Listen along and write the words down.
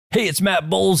Hey, it's Matt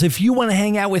Bowles. If you want to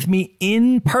hang out with me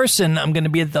in person, I'm going to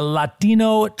be at the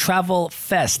Latino Travel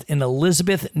Fest in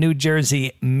Elizabeth, New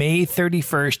Jersey, May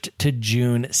 31st to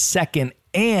June 2nd.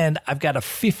 And I've got a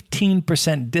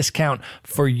 15% discount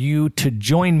for you to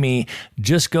join me.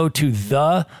 Just go to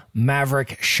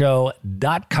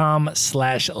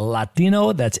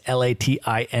themaverickshow.com/Latino. That's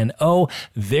Latino.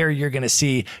 There you're going to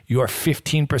see your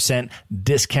 15%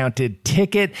 discounted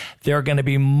ticket. There are going to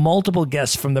be multiple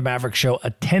guests from the Maverick Show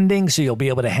attending, so you'll be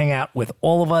able to hang out with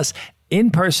all of us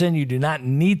in person. You do not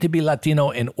need to be Latino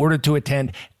in order to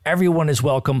attend. Everyone is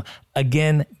welcome.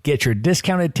 Again, get your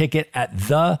discounted ticket at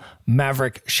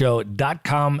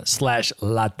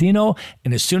themaverickshow.com/Latino.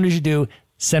 And as soon as you do,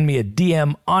 send me a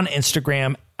DM on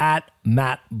Instagram at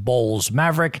Matt Bowles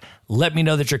Maverick. Let me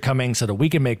know that you're coming so that we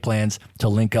can make plans to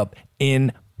link up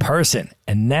in person.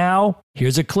 And now,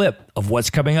 here's a clip of what's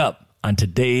coming up on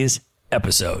today's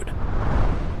episode.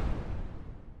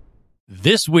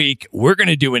 This week, we're going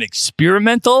to do an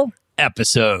experimental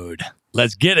episode.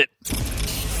 Let's get it.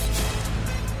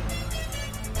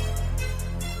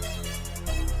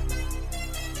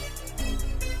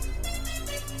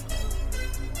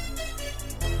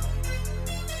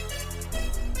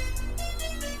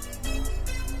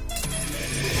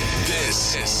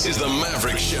 This is the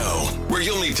Maverick Show, where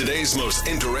you'll meet today's most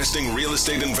interesting real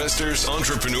estate investors,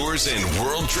 entrepreneurs, and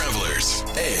world travelers,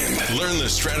 and learn the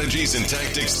strategies and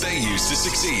tactics they use to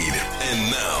succeed.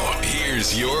 And now,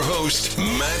 here's your host,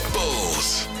 Matt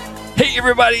Bowles. Hey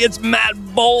everybody, it's Matt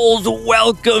Bowles.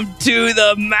 Welcome to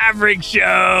the Maverick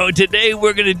Show. Today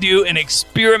we're going to do an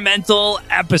experimental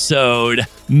episode.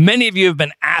 Many of you have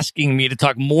been asking me to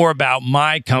talk more about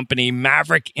my company,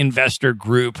 Maverick Investor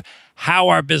Group, how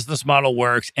our business model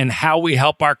works, and how we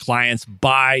help our clients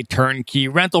buy turnkey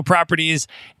rental properties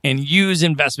and use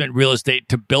investment real estate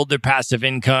to build their passive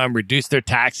income, reduce their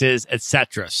taxes,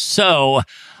 etc. So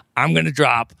I'm going to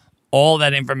drop all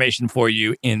that information for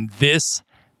you in this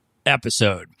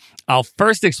episode. I'll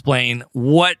first explain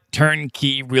what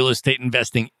turnkey real estate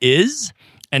investing is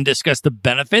and discuss the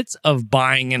benefits of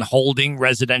buying and holding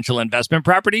residential investment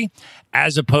property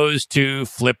as opposed to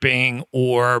flipping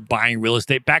or buying real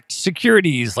estate backed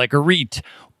securities like a REIT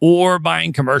or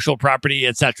buying commercial property,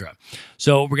 etc.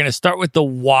 So we're going to start with the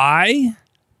why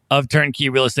of turnkey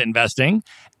real estate investing.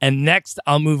 And next,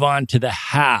 I'll move on to the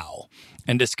how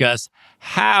and discuss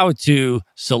how to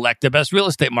select the best real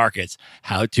estate markets,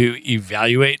 how to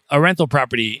evaluate a rental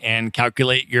property and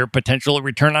calculate your potential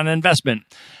return on investment,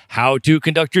 how to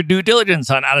conduct your due diligence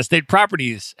on out-of-state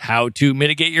properties, how to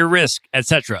mitigate your risk,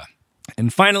 etc.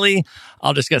 And finally,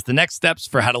 I'll discuss the next steps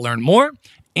for how to learn more,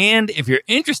 and if you're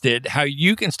interested, how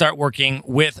you can start working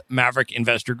with Maverick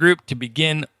Investor Group to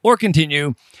begin or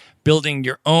continue building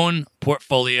your own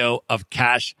portfolio of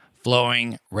cash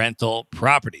flowing rental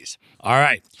properties. All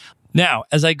right. Now,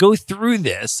 as I go through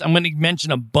this, I'm going to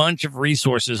mention a bunch of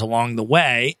resources along the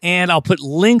way, and I'll put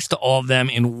links to all of them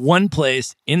in one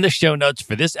place in the show notes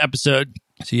for this episode.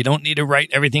 So you don't need to write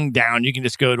everything down. You can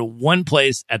just go to one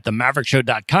place at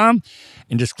themaverickshow.com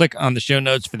and just click on the show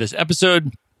notes for this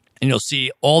episode, and you'll see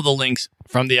all the links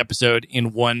from the episode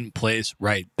in one place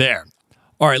right there.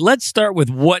 All right, let's start with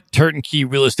what turnkey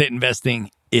real estate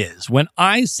investing is. When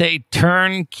I say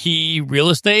turnkey real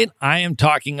estate, I am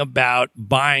talking about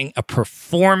buying a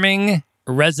performing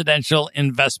residential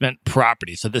investment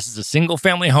property. So this is a single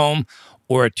family home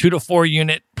or a 2 to 4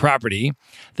 unit property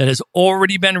that has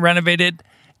already been renovated.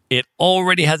 It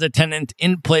already has a tenant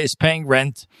in place paying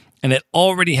rent, and it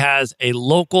already has a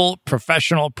local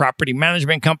professional property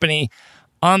management company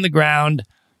on the ground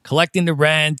collecting the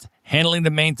rent, handling the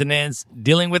maintenance,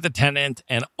 dealing with the tenant,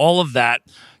 and all of that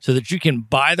so that you can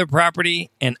buy the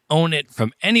property and own it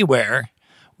from anywhere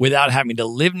without having to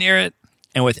live near it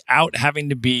and without having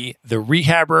to be the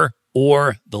rehabber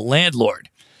or the landlord.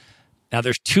 Now,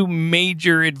 there's two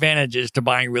major advantages to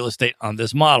buying real estate on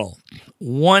this model.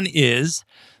 One is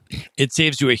it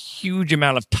saves you a huge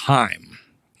amount of time,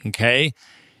 okay?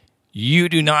 You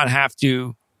do not have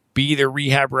to be the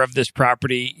rehabber of this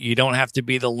property. You don't have to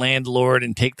be the landlord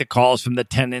and take the calls from the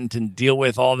tenant and deal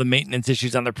with all the maintenance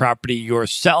issues on the property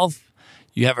yourself.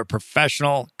 You have a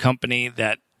professional company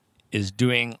that is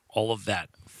doing all of that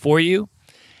for you.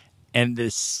 And the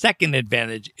second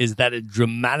advantage is that it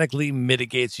dramatically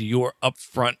mitigates your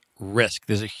upfront risk.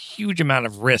 There's a huge amount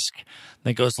of risk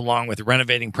that goes along with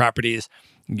renovating properties.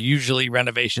 Usually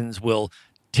renovations will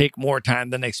take more time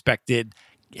than expected,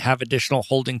 have additional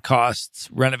holding costs,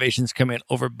 renovations come in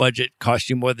over budget, cost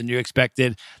you more than you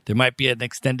expected. There might be an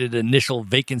extended initial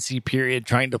vacancy period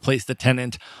trying to place the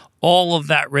tenant. All of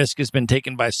that risk has been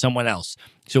taken by someone else.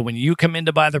 So when you come in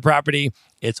to buy the property,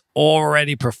 it's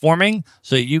already performing.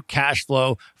 So you cash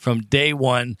flow from day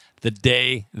one, the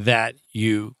day that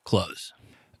you close.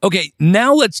 Okay,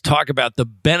 now let's talk about the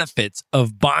benefits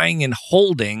of buying and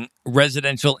holding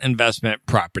residential investment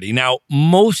property. Now,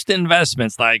 most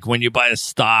investments, like when you buy a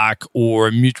stock or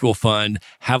a mutual fund,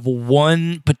 have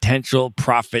one potential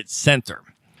profit center,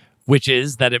 which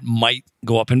is that it might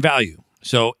go up in value.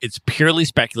 So it's purely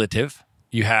speculative.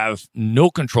 You have no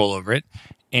control over it.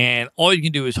 And all you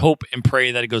can do is hope and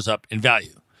pray that it goes up in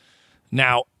value.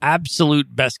 Now,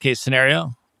 absolute best case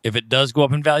scenario, if it does go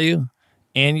up in value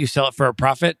and you sell it for a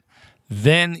profit,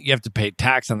 then you have to pay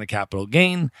tax on the capital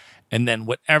gain. And then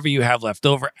whatever you have left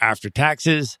over after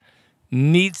taxes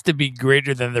needs to be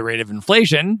greater than the rate of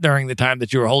inflation during the time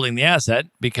that you were holding the asset.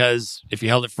 Because if you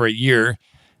held it for a year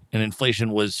and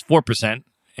inflation was 4%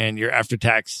 and your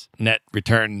after-tax net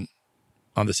return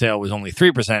on the sale was only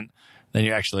 3%, then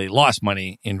you actually lost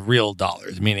money in real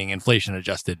dollars, meaning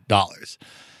inflation-adjusted dollars.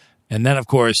 And then, of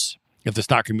course, if the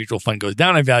stock or mutual fund goes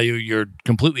down in value, you're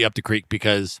completely up the creek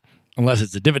because unless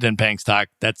it's a dividend-paying stock,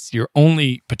 that's your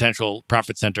only potential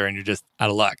profit center and you're just out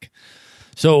of luck.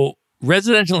 So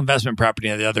residential investment property,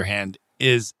 on the other hand,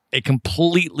 is a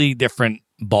completely different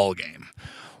ballgame.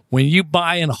 When you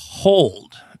buy and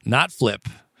hold, not flip,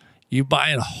 you buy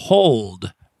and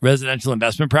hold residential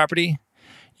investment property,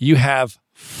 you have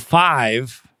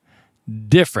 5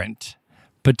 different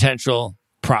potential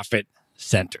profit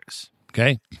centers,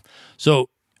 okay? So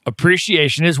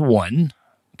appreciation is one,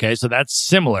 okay? So that's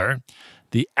similar.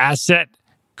 The asset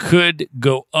could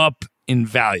go up in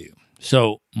value.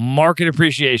 So market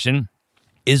appreciation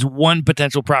is one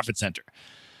potential profit center,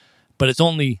 but it's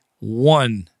only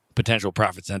one potential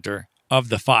profit center of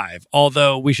the 5.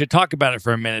 Although we should talk about it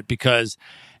for a minute because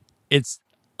it's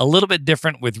a little bit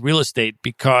different with real estate,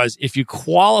 because if you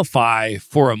qualify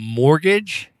for a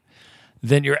mortgage,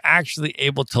 then you're actually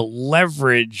able to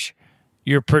leverage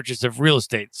your purchase of real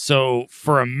estate. So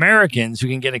for Americans who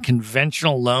can get a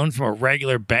conventional loan from a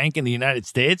regular bank in the United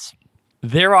States,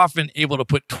 they're often able to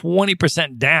put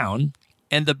 20% down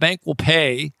and the bank will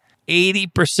pay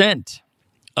 80%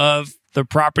 of the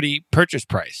property purchase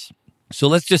price. So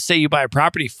let's just say you buy a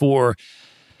property for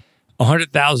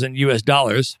 $100,000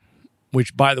 US,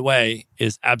 which, by the way,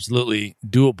 is absolutely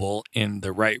doable in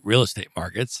the right real estate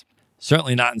markets.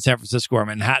 Certainly not in San Francisco or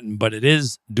Manhattan, but it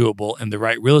is doable in the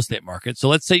right real estate market. So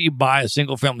let's say you buy a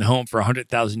single-family home for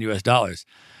 $100,000 US.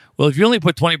 Well, if you only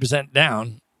put 20%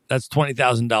 down, that's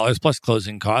 $20,000 plus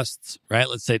closing costs, right?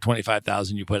 Let's say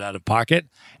 $25,000 you put out of pocket,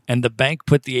 and the bank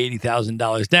put the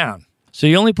 $80,000 down. So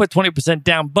you only put 20%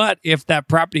 down, but if that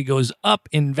property goes up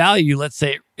in value, let's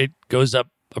say it goes up,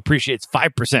 appreciates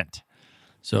 5%.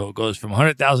 So it goes from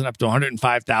 100,000 up to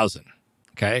 105,000.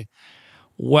 Okay.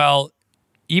 Well,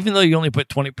 even though you only put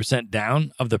 20%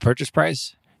 down of the purchase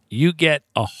price, you get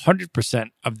 100%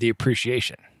 of the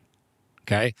appreciation.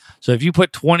 Okay. So if you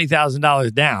put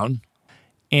 $20,000 down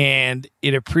and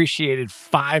it appreciated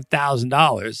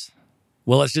 $5,000,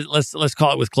 well, let's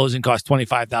call it with closing costs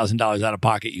 $25,000 out of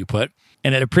pocket you put,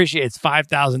 and it appreciates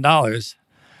 $5,000.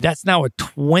 That's now a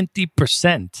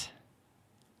 20%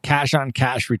 cash on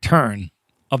cash return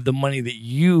of the money that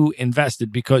you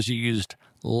invested because you used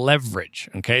leverage.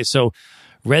 Okay. So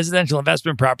residential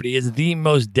investment property is the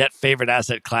most debt favored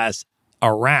asset class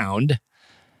around.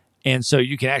 And so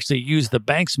you can actually use the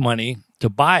bank's money to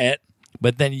buy it,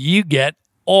 but then you get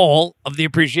all of the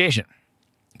appreciation.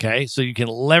 Okay. So you can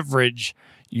leverage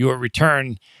your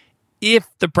return if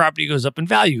the property goes up in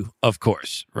value, of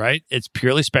course, right? It's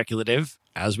purely speculative,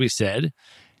 as we said,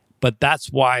 but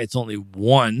that's why it's only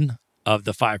one of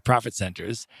the 5 profit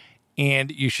centers.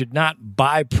 And you should not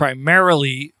buy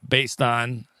primarily based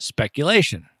on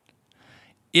speculation.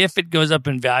 If it goes up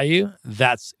in value,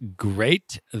 that's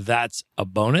great. That's a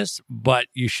bonus, but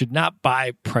you should not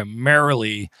buy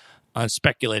primarily on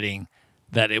speculating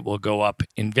that it will go up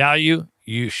in value.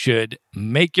 You should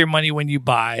make your money when you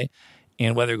buy,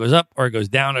 and whether it goes up or it goes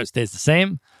down or it stays the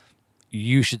same,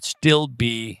 you should still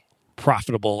be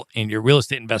profitable in your real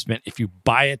estate investment if you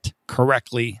buy it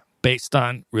correctly based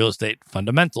on real estate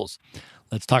fundamentals.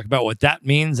 Let's talk about what that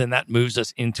means, and that moves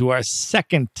us into our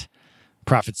second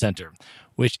profit center,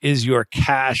 which is your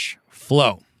cash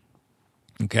flow.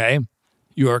 Okay?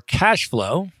 Your cash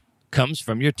flow comes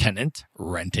from your tenant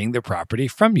renting the property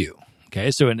from you. Okay?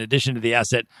 So in addition to the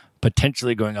asset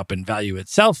potentially going up in value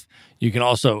itself, you can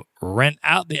also rent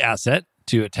out the asset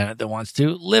to a tenant that wants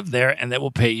to live there and that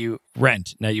will pay you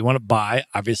rent. Now, you want to buy,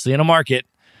 obviously, in a market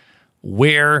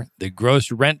where the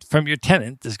gross rent from your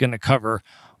tenant is going to cover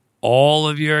all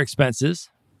of your expenses,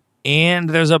 and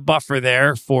there's a buffer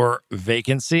there for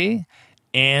vacancy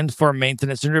and for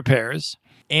maintenance and repairs.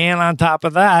 And on top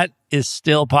of that is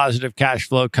still positive cash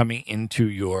flow coming into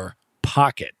your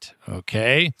pocket,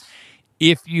 okay?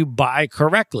 If you buy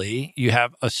correctly, you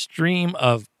have a stream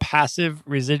of passive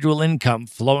residual income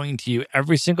flowing to you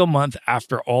every single month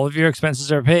after all of your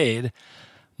expenses are paid,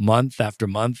 month after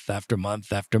month after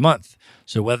month after month.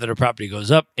 So whether the property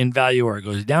goes up in value or it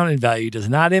goes down in value does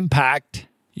not impact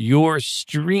your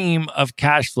stream of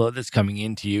cash flow that's coming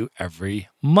into you every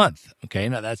month. Okay,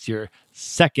 now that's your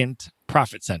second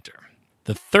profit center.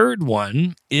 The third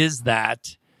one is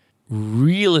that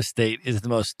real estate is the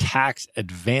most tax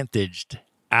advantaged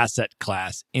asset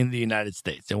class in the United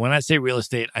States. And when I say real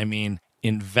estate, I mean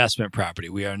investment property.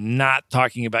 We are not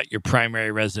talking about your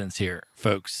primary residence here,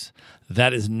 folks.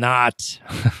 That is not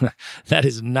that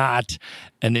is not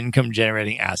an income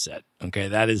generating asset. Okay,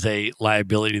 that is a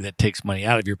liability that takes money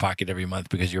out of your pocket every month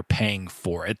because you're paying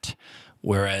for it.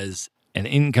 Whereas an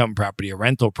income property, a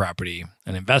rental property,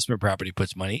 an investment property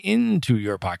puts money into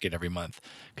your pocket every month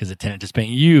because the tenant is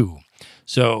paying you.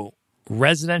 So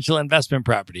residential investment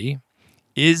property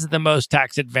is the most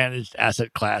tax-advantaged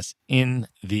asset class in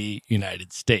the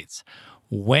United States.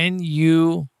 When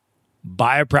you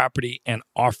buy a property and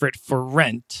offer it for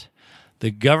rent,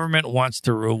 the government wants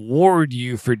to reward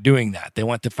you for doing that. They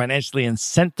want to financially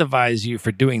incentivize you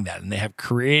for doing that. And they have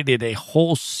created a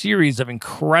whole series of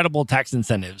incredible tax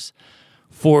incentives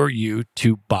for you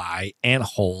to buy and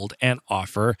hold and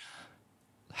offer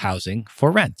housing for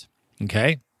rent.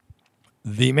 Okay?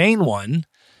 The main one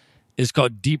is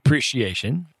called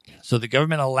depreciation. So the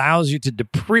government allows you to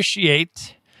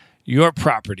depreciate your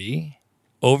property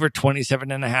over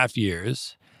 27 and a half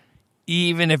years,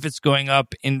 even if it's going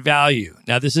up in value.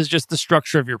 Now, this is just the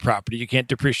structure of your property. You can't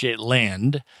depreciate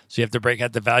land, so you have to break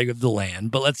out the value of the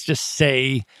land. But let's just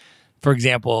say, for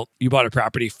example, you bought a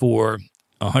property for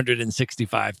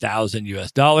 $165,000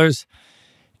 US,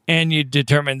 and you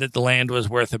determined that the land was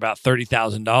worth about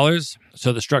 $30,000.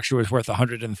 So the structure was worth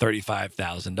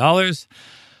 $135,000.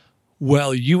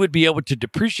 Well, you would be able to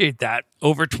depreciate that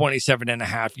over 27 and a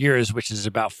half years, which is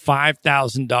about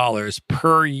 $5,000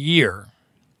 per year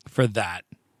for that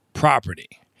property.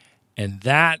 And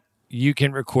that you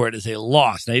can record as a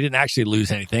loss. Now, you didn't actually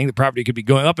lose anything. The property could be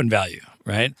going up in value,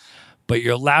 right? But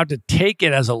you're allowed to take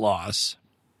it as a loss,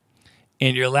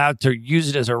 and you're allowed to use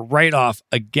it as a write-off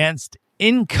against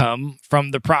income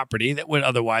from the property that would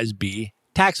otherwise be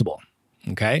taxable,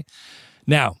 okay?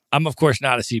 Now, I'm, of course,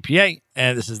 not a CPA,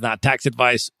 and this is not tax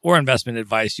advice or investment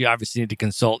advice. You obviously need to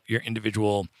consult your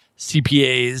individual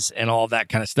CPAs and all that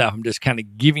kind of stuff. I'm just kind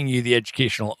of giving you the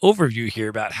educational overview here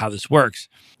about how this works.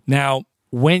 Now,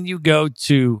 when you go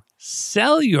to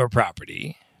sell your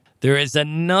property, there is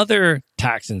another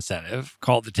tax incentive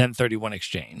called the 1031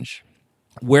 exchange,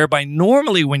 whereby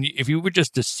normally if you were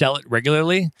just to sell it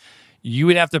regularly, you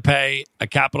would have to pay a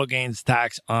capital gains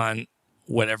tax on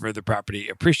whatever the property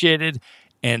appreciated,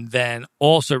 and then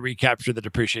also recapture the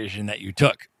depreciation that you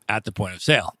took at the point of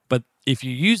sale. But if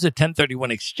you use a 1031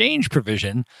 exchange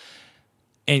provision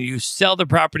and you sell the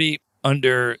property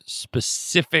under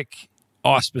specific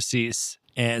auspices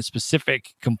and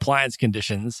specific compliance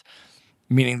conditions,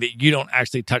 meaning that you don't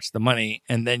actually touch the money,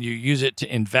 and then you use it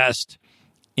to invest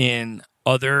in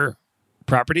other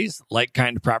properties,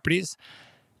 like-kind properties.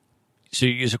 So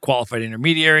you use a qualified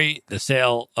intermediary. The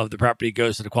sale of the property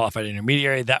goes to the qualified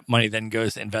intermediary. That money then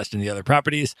goes to invest in the other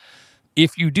properties.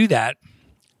 If you do that,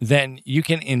 then you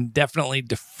can indefinitely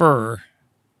defer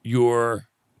your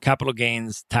capital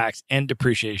gains tax and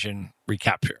depreciation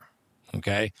recapture.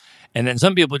 Okay. And then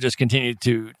some people just continue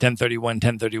to 1031,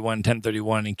 1031,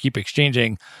 1031 and keep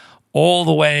exchanging all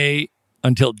the way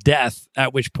until death,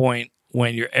 at which point,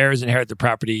 when your heirs inherit the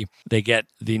property, they get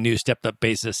the new stepped up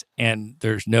basis, and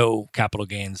there's no capital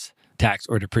gains tax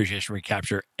or depreciation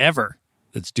recapture ever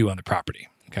that's due on the property.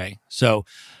 Okay. So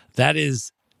that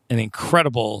is an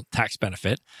incredible tax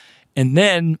benefit. And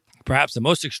then perhaps the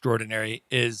most extraordinary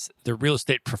is the real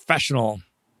estate professional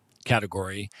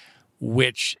category,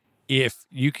 which if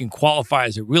you can qualify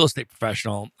as a real estate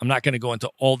professional, I'm not going to go into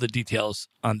all the details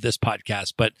on this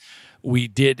podcast, but we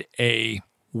did a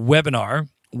webinar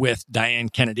with Diane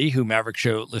Kennedy, who Maverick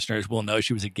Show listeners will know.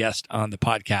 She was a guest on the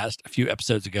podcast a few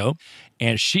episodes ago,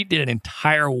 and she did an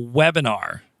entire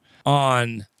webinar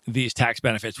on these tax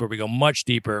benefits where we go much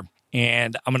deeper,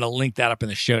 and I'm going to link that up in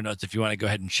the show notes if you want to go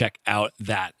ahead and check out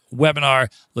that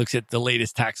webinar, looks at the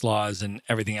latest tax laws and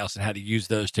everything else and how to use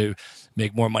those to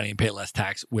make more money and pay less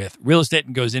tax with real estate,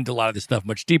 and goes into a lot of this stuff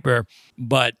much deeper.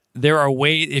 But there are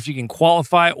ways, if you can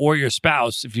qualify, or your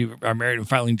spouse, if you are married and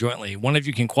filing jointly, one of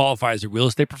you can qualify as a real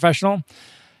estate professional,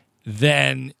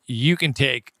 then you can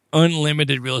take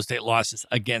unlimited real estate losses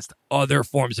against other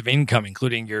forms of income,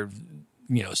 including your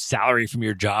salary from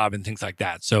your job and things like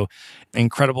that. So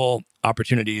incredible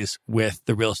opportunities with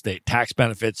the real estate tax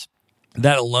benefits.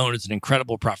 That alone is an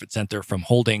incredible profit center from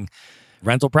holding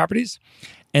rental properties.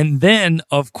 And then,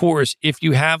 of course, if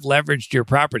you have leveraged your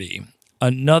property,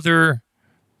 another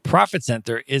profit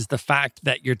center is the fact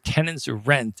that your tenant's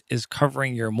rent is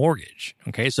covering your mortgage.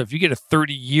 Okay, so if you get a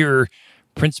 30-year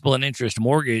principal and interest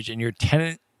mortgage and your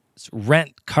tenant's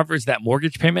rent covers that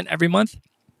mortgage payment every month,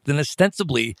 then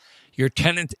ostensibly your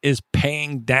tenant is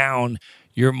paying down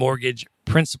your mortgage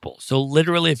principal. So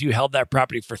literally, if you held that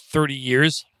property for 30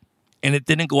 years and it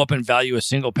didn't go up in value a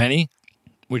single penny,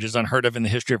 which is unheard of in the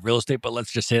history of real estate, but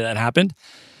let's just say that happened,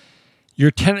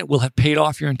 your tenant will have paid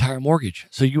off your entire mortgage.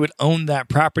 So you would own that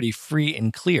property free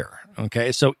and clear.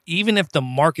 Okay, so even if the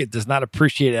market does not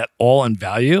appreciate at all in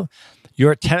value,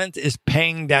 your tenant is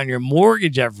paying down your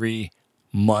mortgage every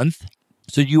month.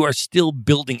 So you are still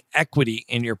building equity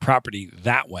in your property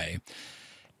that way.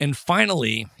 And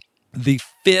finally, the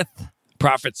fifth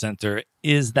profit center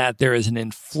is that there is an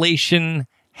inflation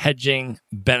hedging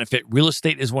benefit. Real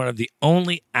estate is one of the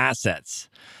only assets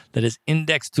that is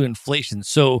indexed to inflation.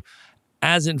 So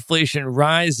as inflation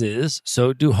rises,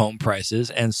 so do home prices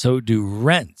and so do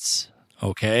rents.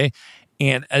 Okay.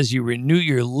 And as you renew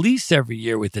your lease every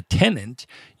year with a tenant,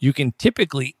 you can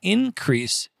typically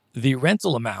increase the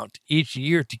rental amount each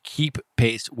year to keep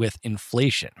pace with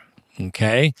inflation.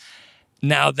 Okay.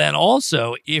 Now, then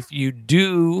also, if you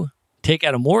do take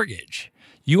out a mortgage,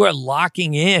 you are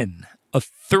locking in a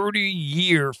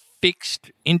 30-year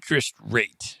fixed interest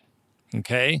rate.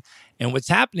 Okay. And what's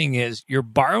happening is you're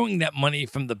borrowing that money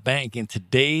from the bank in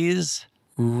today's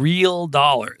real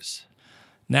dollars.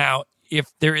 Now,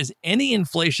 if there is any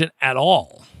inflation at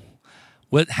all,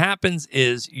 what happens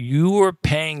is you are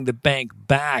paying the bank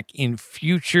back in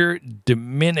future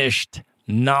diminished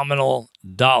nominal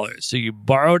dollars. So you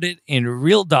borrowed it in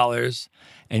real dollars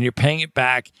and you're paying it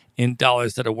back in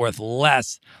dollars that are worth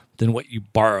less than what you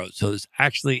borrowed. So there's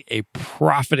actually a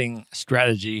profiting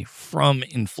strategy from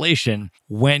inflation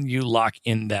when you lock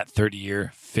in that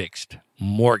 30-year fixed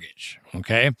mortgage.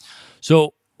 Okay.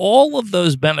 So all of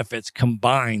those benefits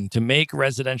combine to make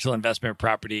residential investment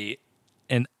property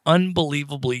an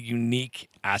unbelievably unique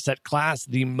asset class,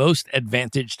 the most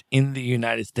advantaged in the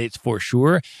United States for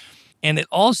sure. And it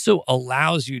also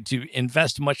allows you to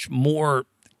invest much more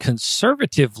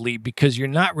conservatively because you're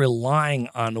not relying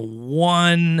on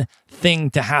one thing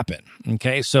to happen.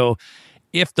 Okay, so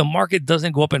if the market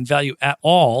doesn't go up in value at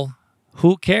all,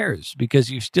 who cares? Because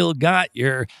you've still got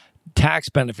your tax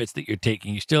benefits that you're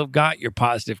taking. You still got your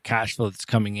positive cash flow that's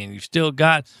coming in. You've still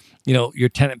got, your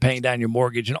tenant paying down your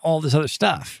mortgage and all this other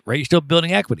stuff, right? You're still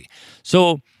building equity.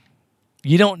 So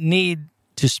you don't need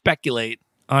to speculate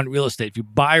on real estate. If you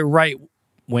buy right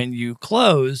when you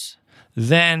close,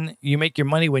 then you make your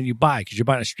money when you buy because you're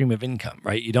buying a stream of income,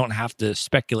 right? You don't have to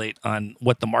speculate on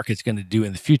what the market's going to do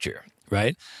in the future,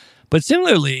 right? But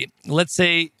similarly, let's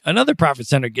say another profit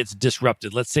center gets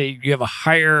disrupted. Let's say you have a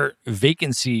higher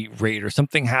vacancy rate or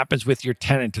something happens with your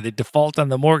tenant or they default on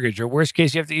the mortgage, or worst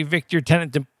case, you have to evict your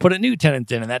tenant and put a new tenant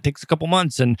in, and that takes a couple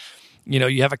months, and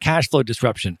you have a cash flow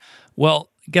disruption. Well,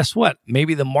 guess what?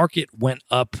 Maybe the market went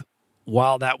up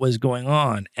while that was going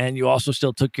on, and you also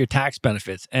still took your tax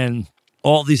benefits and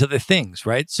all these other things,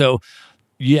 right? So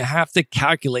you have to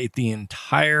calculate the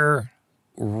entire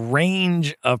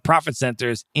range of profit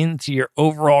centers into your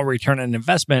overall return on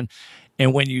investment.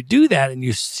 And when you do that and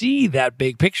you see that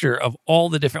big picture of all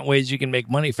the different ways you can make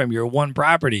money from your one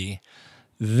property,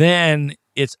 then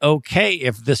it's okay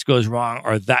if this goes wrong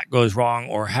or that goes wrong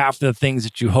or half the things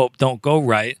that you hope don't go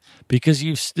right, because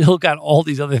you've still got all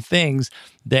these other things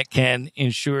that can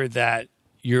ensure that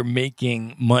you're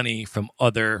making money from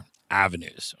other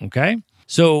avenues. Okay.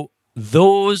 So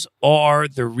those are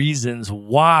the reasons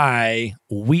why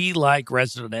we like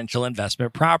residential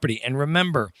investment property. And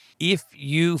remember, if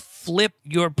you flip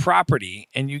your property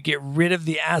and you get rid of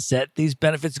the asset, these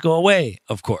benefits go away,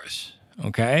 of course.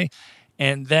 Okay.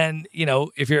 And then,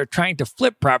 if you're trying to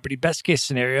flip property, best case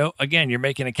scenario, again, you're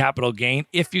making a capital gain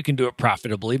if you can do it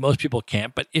profitably. Most people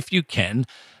can't, but if you can,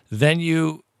 then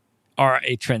you are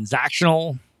a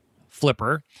transactional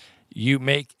flipper. You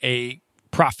make a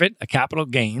profit, a capital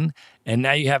gain, and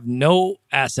now you have no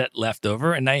asset left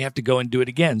over, and now you have to go and do it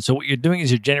again. So what you're doing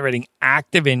is you're generating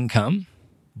active income,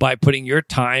 by putting your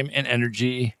time and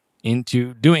energy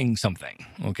into doing something,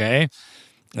 okay?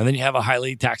 And then you have a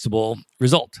highly taxable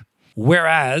result.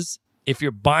 Whereas if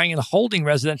you're buying and holding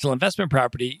residential investment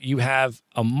property, you have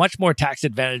a much more tax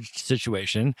advantaged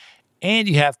situation, and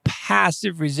you have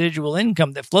passive residual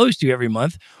income that flows to you every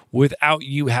month without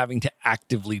you having to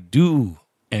actively do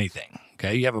anything.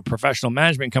 Okay. You have a professional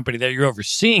management company there, you're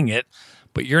overseeing it,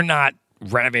 but you're not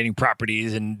renovating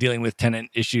properties and dealing with tenant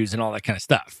issues and all that kind of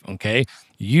stuff. Okay.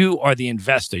 You are the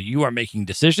investor. You are making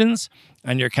decisions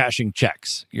and you're cashing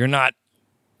checks. You're not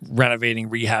renovating,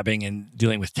 rehabbing, and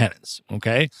dealing with tenants.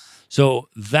 Okay. So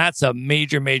that's a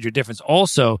major, major difference.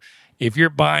 Also, if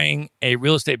you're buying a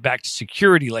real estate backed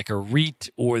security like a REIT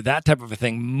or that type of a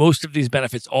thing, most of these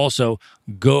benefits also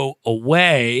go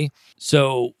away.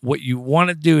 So what you want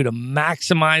to do to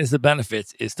maximize the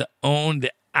benefits is to own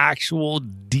the actual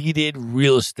deeded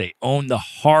real estate, own the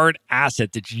hard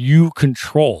asset that you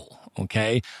control,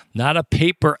 okay? Not a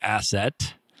paper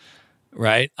asset,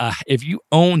 right? If you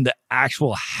own the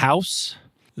actual house,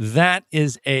 that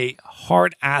is a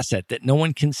hard asset that no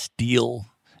one can steal.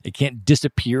 It can't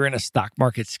disappear in a stock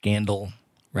market scandal,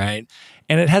 right?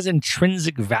 And it has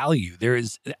intrinsic value. There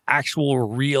is actual,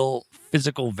 real,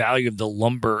 physical value of the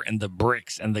lumber and the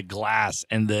bricks and the glass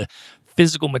and the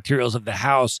physical materials of the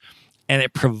house. And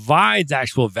it provides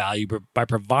actual value by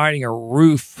providing a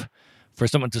roof for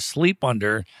someone to sleep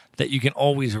under that you can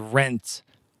always rent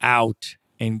out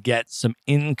and get some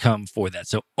income for that.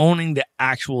 So owning the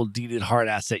actual deeded hard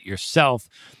asset yourself,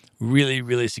 really,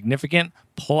 really significant.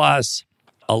 Plus,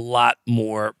 a lot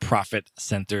more profit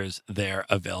centers there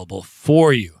available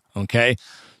for you, okay?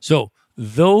 So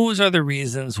those are the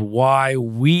reasons why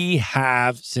we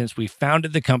have, since we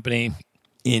founded the company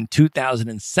in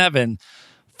 2007,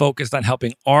 focused on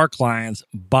helping our clients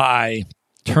buy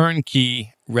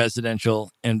turnkey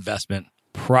residential investment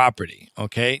property,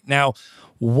 okay? Now,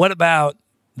 what about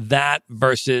that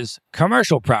versus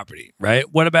commercial property,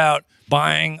 right? What about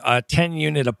buying a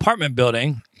 10-unit apartment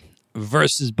building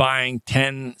versus buying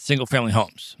 10 single-family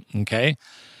homes, okay?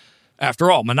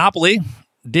 After all, Monopoly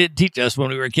did teach us when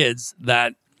we were kids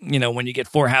that, when you get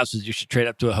 4 houses, you should trade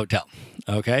up to a hotel,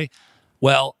 okay?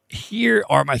 Well, here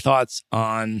are my thoughts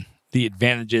on the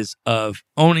advantages of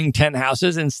owning 10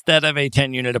 houses instead of a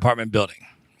 10-unit apartment building.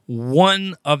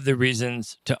 One of the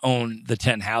reasons to own the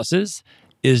 10 houses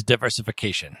is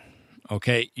diversification,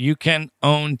 okay? You can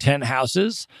own 10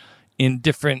 houses in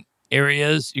different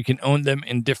areas. You can own them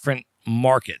in different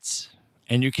markets,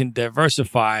 and you can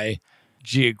diversify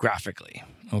geographically,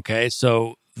 okay?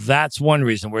 So that's one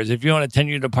reason. Whereas if you own a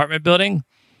 10-unit apartment building,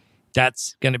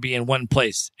 that's going to be in one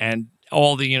place, and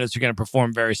all the units are going to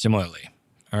perform very similarly,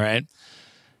 all right?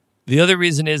 The other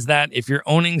reason is that if you're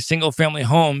owning single-family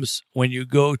homes, when you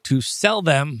go to sell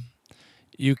them,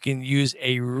 you can use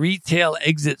a retail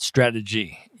exit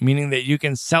strategy, meaning that you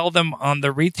can sell them on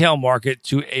the retail market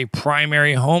to a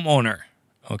primary homeowner,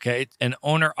 okay? An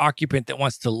owner-occupant that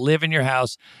wants to live in your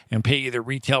house and pay you the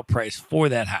retail price for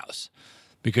that house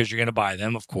because you're going to buy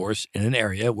them, of course, in an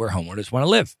area where homeowners want to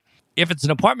live. If it's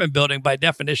an apartment building, by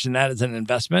definition, that is an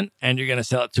investment, and you're going to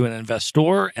sell it to an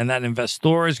investor, and that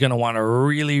investor is going to want a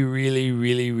really, really,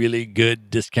 really, really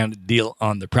good discounted deal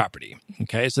on the property,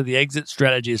 okay? So the exit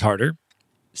strategy is harder.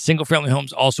 Single-family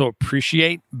homes also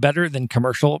appreciate better than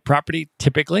commercial property,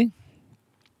 typically.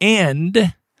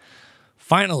 And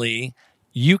finally,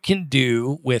 you can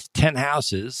do with 10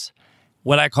 houses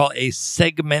what I call a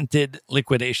segmented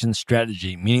liquidation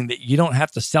strategy, meaning that you don't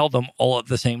have to sell them all at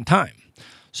the same time.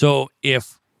 So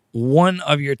if one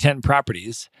of your 10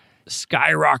 properties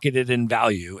skyrocketed in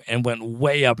value and went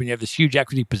way up and you have this huge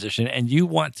equity position and you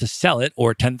want to sell it or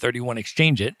 1031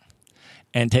 exchange it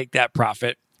and take that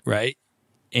profit, right,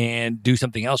 and do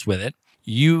something else with it,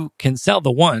 you can sell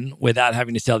the one without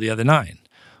having to sell the other 9.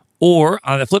 Or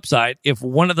on the flip side, if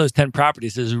one of those 10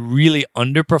 properties is really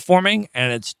underperforming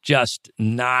and it's just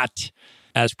not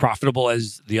as profitable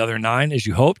as the other 9 as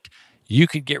you hoped, you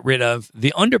could get rid of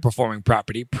the underperforming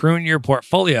property, prune your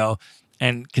portfolio,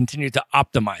 and continue to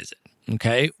optimize it,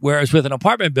 okay? Whereas with an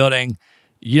apartment building,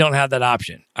 you don't have that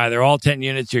option. Either all 10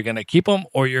 units, you're going to keep them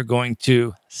or you're going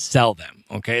to sell them,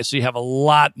 okay? So you have a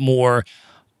lot more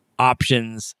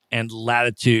options and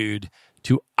latitude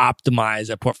to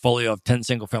optimize a portfolio of 10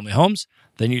 single-family homes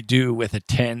than you do with a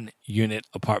 10-unit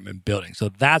apartment building. So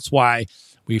that's why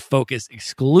we focus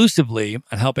exclusively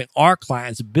on helping our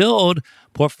clients build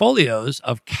portfolios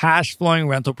of cash-flowing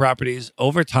rental properties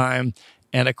over time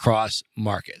and across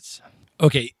markets.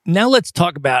 Okay, now let's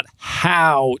talk about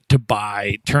how to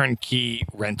buy turnkey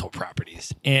rental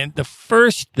properties. And the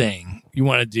first thing you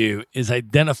want to do is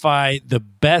identify the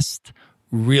best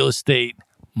real estate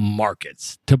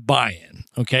markets to buy in,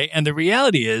 okay? And the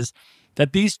reality is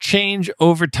that these change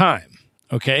over time,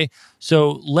 okay?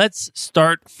 So let's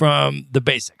start from the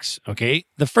basics, okay?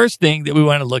 The first thing that we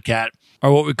want to look at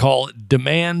are what we call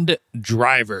demand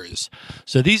drivers.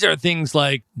 So these are things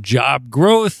like job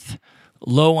growth,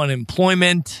 low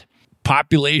unemployment,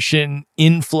 population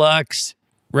influx,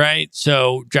 right?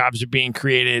 So jobs are being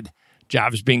created,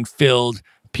 jobs being filled,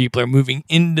 people are moving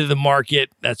into the market.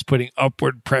 That's putting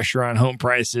upward pressure on home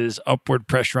prices, upward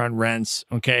pressure on rents,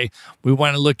 okay? We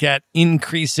want to look at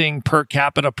increasing per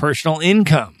capita personal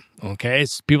income, okay?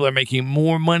 So people are making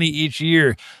more money each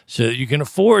year so that you can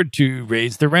afford to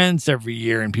raise the rents every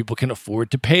year and people can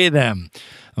afford to pay them,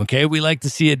 okay? We like to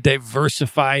see a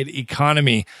diversified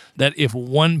economy that if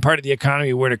one part of the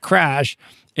economy were to crash,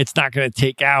 it's not going to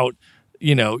take out,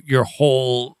 your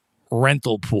whole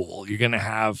rental pool. You're going to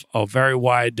have a very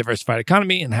wide diversified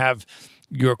economy and have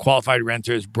your qualified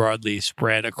renters broadly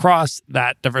spread across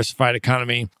that diversified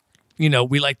economy.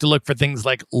 We like to look for things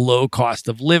like low cost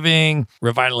of living,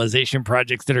 revitalization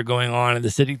projects that are going on in the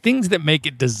city, things that make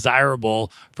it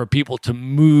desirable for people to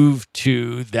move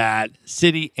to that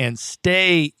city and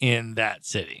stay in that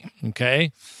city,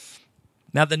 okay?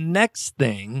 Now, the next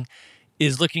thing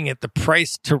is looking at the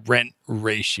price to rent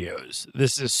ratios.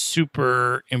 This is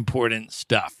super important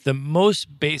stuff. The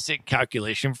most basic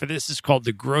calculation for this is called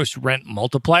the gross rent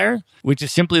multiplier, which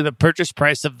is simply the purchase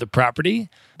price of the property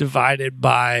divided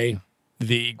by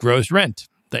the gross rent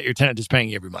that your tenant is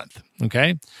paying every month,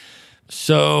 okay?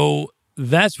 So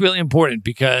that's really important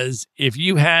because if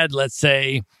you had, let's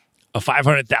say, a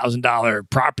 $500,000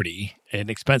 property in an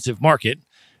expensive market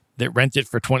that rented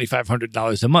for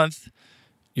 $2,500 a month,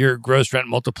 your gross rent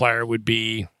multiplier would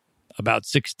be about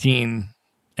 16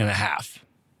 and a half.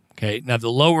 Okay. Now, the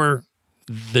lower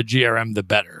the GRM, the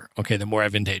better. Okay. The more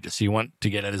advantageous. So you want to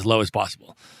get it as low as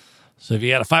possible. So if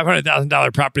you got a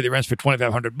 $500,000 property that rents for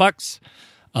 $2,500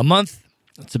 a month,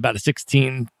 that's about a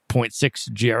 16.6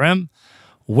 GRM.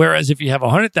 Whereas if you have a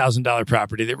 $100,000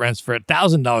 property that rents for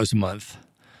 $1,000 a month,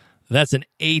 that's an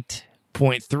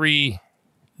 8.3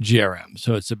 GRM.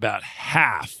 So it's about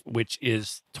half, which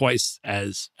is twice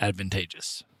as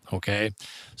advantageous. Okay.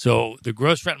 So the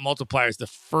gross rent multiplier is the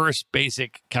first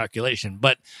basic calculation,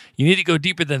 but you need to go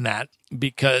deeper than that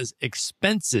because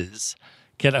expenses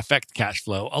can affect cash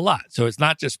flow a lot. So it's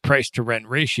not just price to rent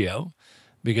ratio,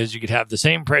 because you could have the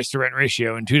same price to rent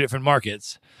ratio in two different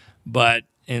markets, but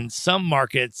in some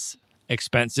markets,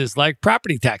 expenses like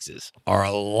property taxes are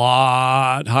a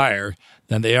lot higher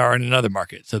than they are in another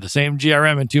market. So the same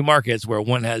GRM in two markets where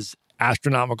one has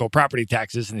astronomical property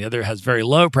taxes and the other has very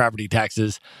low property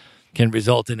taxes can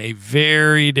result in a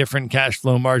very different cash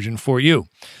flow margin for you.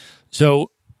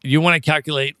 So you want to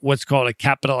calculate what's called a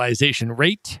capitalization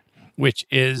rate, which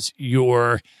is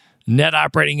your net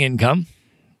operating income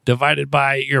divided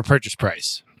by your purchase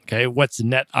price. Okay, what's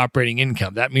net operating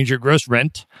income? That means your gross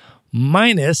rent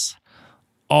minus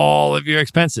all of your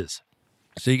expenses.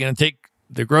 So you're going to take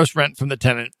the gross rent from the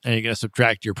tenant and you're going to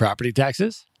subtract your property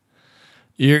taxes.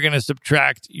 You're going to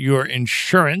subtract your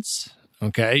insurance.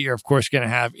 Okay. You're, of course, going to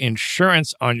have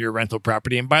insurance on your rental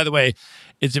property. And by the way,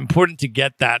 it's important to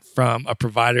get that from a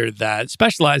provider that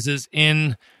specializes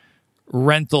in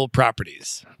rental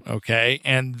properties. Okay.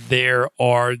 And there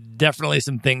are definitely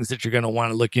some things that you're going to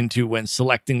want to look into when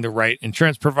selecting the right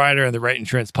insurance provider and the right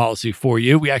insurance policy for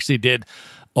you. We actually did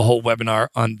a whole webinar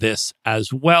on this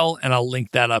as well, and I'll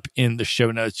link that up in the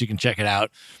show notes. You can check it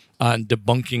out on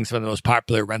debunking some of the most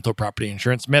popular rental property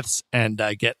insurance myths and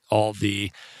get all the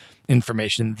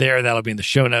information there. That'll be in the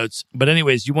show notes. But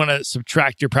anyways, you want to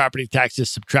subtract your property taxes,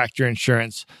 subtract your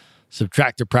insurance,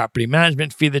 subtract the property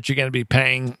management fee that you're going to be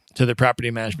paying to the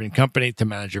property management company to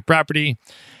manage your property.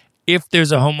 If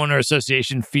there's a homeowner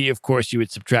association fee, of course, you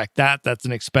would subtract that. That's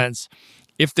an expense.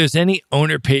 If there's any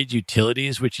owner-paid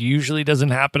utilities, which usually doesn't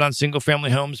happen on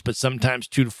single-family homes, but sometimes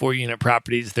 2 to 4 unit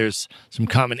properties, there's some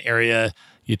common area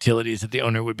utilities that the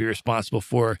owner would be responsible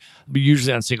for. But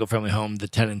usually on single-family home, the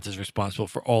tenant is responsible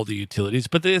for all the utilities.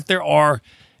 But if there are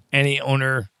any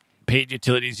owner-paid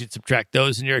utilities, you'd subtract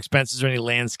those in your expenses, or any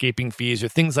landscaping fees or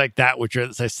things like that, which are,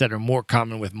 as I said, are more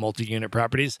common with multi-unit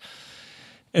properties.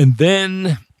 And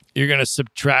then you're going to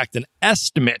subtract an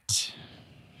estimate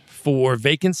for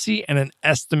vacancy and an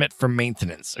estimate for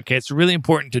maintenance. Okay, it's really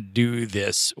important to do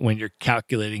this when you're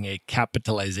calculating a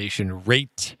capitalization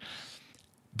rate,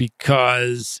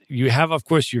 because you have, of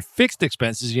course, your fixed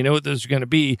expenses. You know what those are going to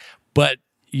be, but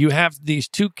you have these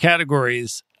two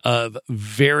categories of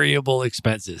variable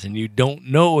expenses, and you don't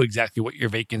know exactly what your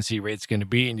vacancy rate is going to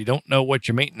be, and you don't know what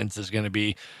your maintenance is going to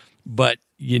be, but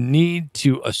you need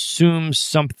to assume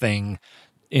something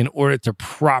in order to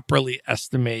properly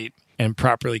estimate and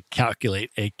properly calculate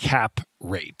a cap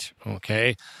rate,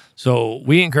 okay? So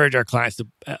we encourage our clients to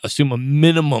assume a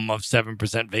minimum of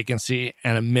 7% vacancy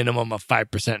and a minimum of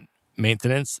 5%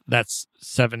 maintenance. That's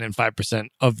 7 and 5%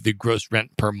 of the gross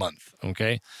rent per month,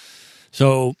 okay?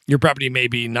 So your property may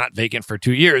be not vacant for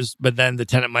 2 years, but then the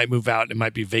tenant might move out. It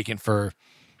might be vacant for,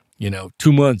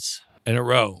 2 months in a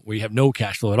row where you have no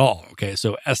cash flow at all, okay?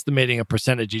 So estimating a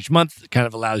percentage each month kind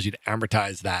of allows you to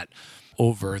amortize that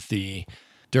over the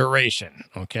duration,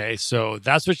 okay? So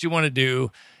that's what you want to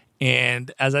do.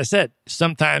 And as I said,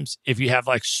 sometimes if you have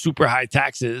like super high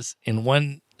taxes in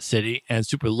one city and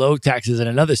super low taxes in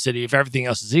another city, if everything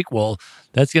else is equal,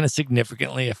 that's going to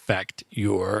significantly affect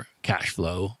your cash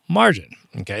flow margin,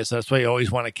 okay? So that's why you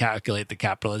always want to calculate the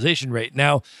capitalization rate.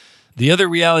 Now, the other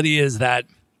reality is that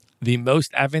the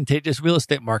most advantageous real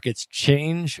estate markets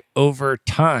change over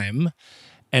time,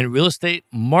 and real estate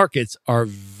markets are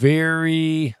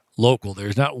very local.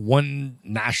 There's not one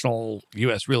national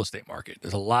U.S. real estate market.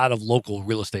 There's a lot of local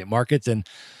real estate markets, and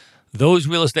those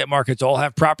real estate markets all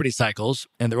have property cycles,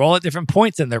 and they're all at different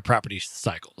points in their property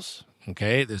cycles,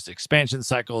 okay? There's expansion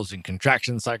cycles and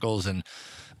contraction cycles and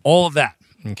all of that,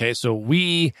 okay? So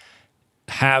we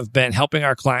have been helping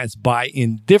our clients buy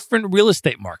in different real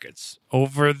estate markets.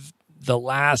 Over the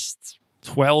last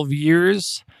 12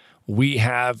 years, we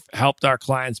have helped our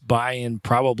clients buy in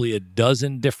probably a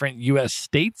dozen different U.S.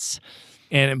 states.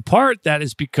 And in part, that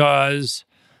is because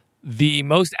the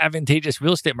most advantageous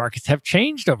real estate markets have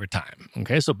changed over time.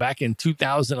 Okay, so back in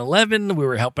 2011, we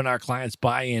were helping our clients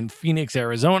buy in Phoenix,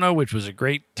 Arizona, which was a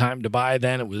great time to buy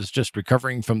then. It was just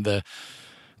recovering from the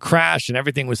crash and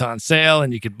everything was on sale,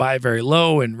 and you could buy very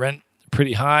low and rent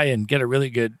pretty high and get a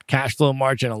really good cash flow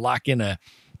margin and lock in a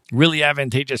really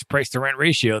advantageous price to rent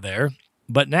ratio there.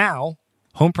 But now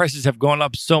home prices have gone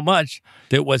up so much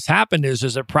that what's happened is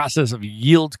there's a process of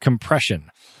yield compression.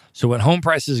 So when home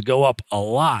prices go up a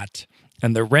lot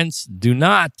and the rents do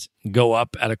not go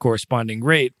up at a corresponding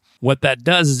rate, what that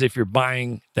does is if you're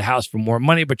buying the house for more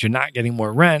money, but you're not getting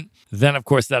more rent, then of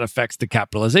course that affects the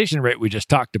capitalization rate we just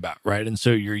talked about, right? And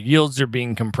so your yields are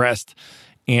being compressed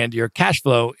and your cash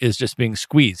flow is just being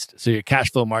squeezed. So your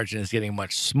cash flow margin is getting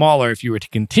much smaller if you were to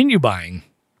continue buying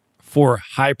for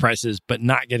high prices, but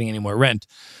not getting any more rent.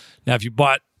 Now, if you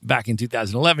bought back in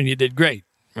 2011, you did great,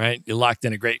 right? You locked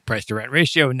in a great price to rent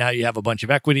ratio, and now you have a bunch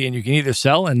of equity, and you can either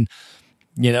sell and,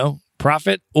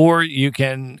 profit, or you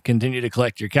can continue to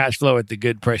collect your cash flow at the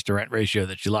good price to rent ratio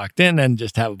that you locked in and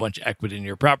just have a bunch of equity in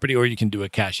your property, or you can do a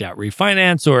cash out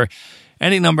refinance or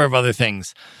any number of other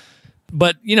things.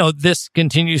 But, this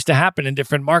continues to happen in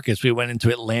different markets. We went into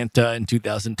Atlanta in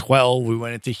 2012. We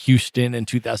went into Houston in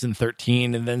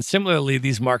 2013. And then similarly,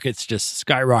 these markets just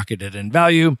skyrocketed in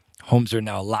value. Homes are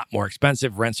now a lot more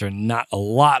expensive. Rents are not a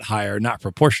lot higher, not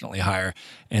proportionally higher.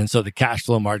 And so the cash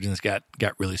flow margins got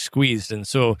really squeezed. And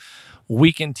so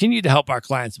we continue to help our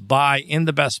clients buy in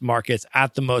the best markets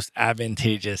at the most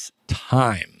advantageous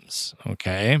times.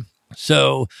 Okay.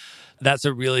 So that's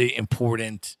a really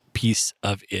important piece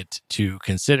of it to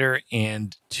consider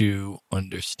and to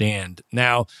understand.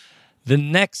 Now, the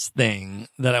next thing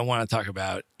that I want to talk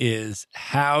about is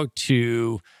how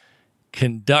to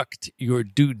conduct your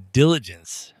due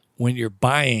diligence when you're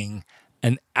buying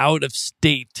an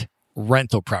out-of-state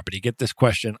rental property. Get this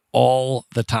question all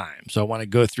the time. So I want to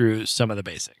go through some of the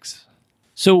basics.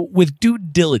 So with due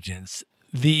diligence,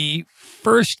 the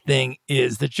first thing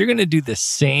is that you're going to do the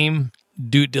same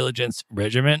due diligence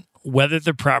regimen, whether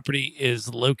the property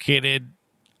is located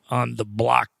on the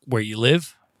block where you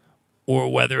live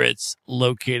or whether it's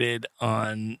located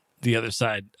on the other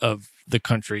side of the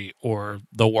country or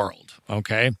the world,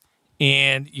 okay?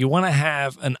 And you want to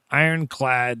have an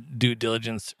ironclad due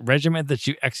diligence regimen that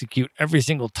you execute every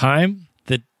single time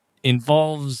that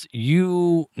involves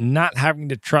you not having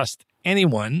to trust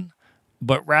anyone,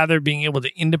 but rather being able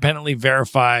to independently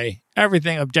verify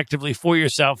everything objectively for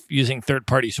yourself using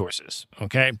third-party sources,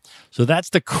 okay? So that's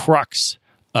the crux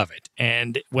of it.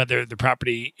 And whether the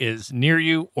property is near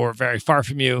you or very far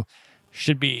from you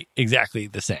should be exactly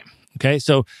the same, okay?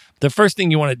 So the first thing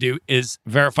you want to do is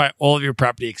verify all of your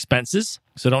property expenses.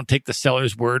 So don't take the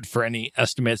seller's word for any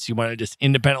estimates. You want to just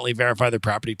independently verify the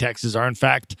property taxes are in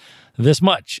fact this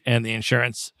much, and the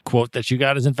insurance quote that you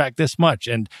got is in fact this much.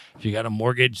 And if you got a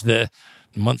mortgage, the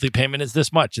monthly payment is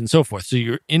this much, and so forth. So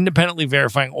you're independently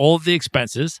verifying all of the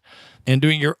expenses and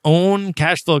doing your own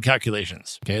cash flow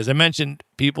calculations. Okay, as I mentioned,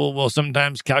 people will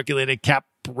sometimes calculate a cap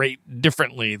rate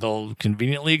differently. They'll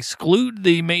conveniently exclude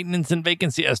the maintenance and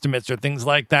vacancy estimates or things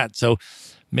like that. So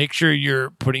Make sure you're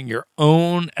putting your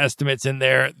own estimates in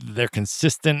there. They're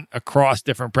consistent across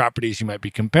different properties you might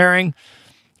be comparing,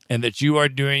 and that you are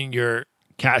doing your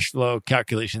cash flow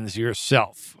calculations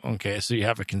yourself. Okay, so you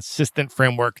have a consistent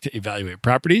framework to evaluate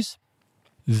properties.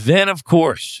 Then, of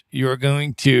course, you're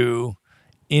going to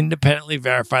independently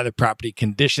verify the property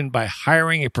condition by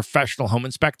hiring a professional home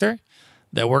inspector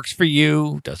that works for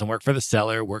you, doesn't work for the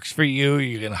seller, works for you.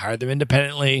 You're going to hire them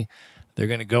independently. They're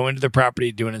going to go into the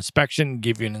property, do an inspection,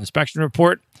 give you an inspection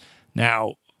report.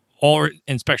 Now, all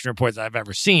inspection reports I've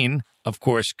ever seen, of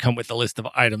course, come with a list of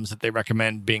items that they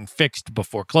recommend being fixed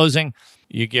before closing.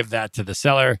 You give that to the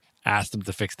seller, ask them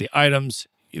to fix the items.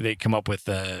 They come up with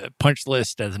a punch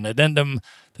list as an addendum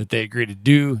that they agree to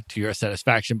do to your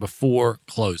satisfaction before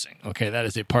closing. Okay, that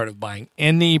is a part of buying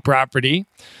any property,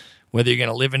 whether you're going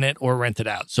to live in it or rent it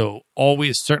out. So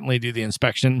always certainly do the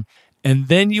inspection. And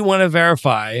then you want to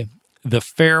verify the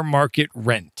fair market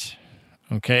rent.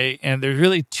 Okay, and there's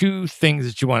really two things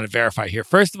that you want to verify here.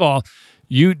 First of all,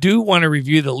 you do want to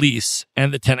review the lease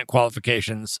and the tenant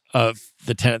qualifications of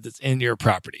the tenant that's in your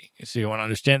property. So you want to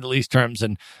understand the lease terms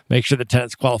and make sure the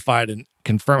tenant's qualified and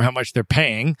confirm how much they're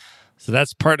paying. So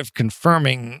that's part of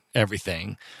confirming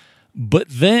everything. But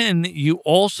then you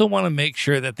also want to make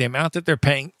sure that the amount that they're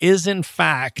paying is in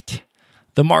fact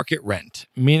the market rent,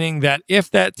 meaning that if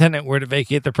that tenant were to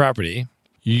vacate the property,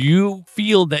 you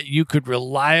feel that you could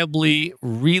reliably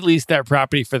release that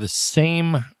property for the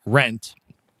same rent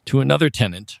to another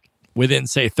tenant within,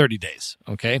 say, 30 days,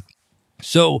 okay?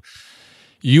 So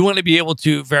you want to be able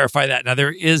to verify that. Now,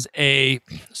 there is a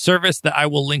service that I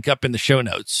will link up in the show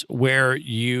notes where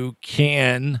you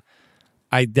can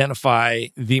identify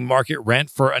the market rent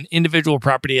for an individual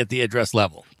property at the address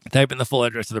level. Type in the full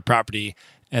address of the property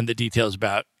and the details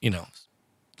about,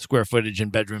 square footage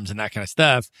and bedrooms and that kind of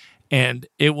stuff. And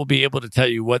it will be able to tell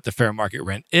you what the fair market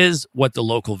rent is, what the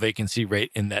local vacancy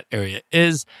rate in that area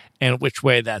is, and which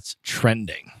way that's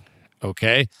trending.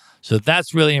 Okay? So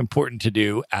that's really important to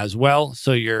do as well.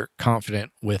 So you're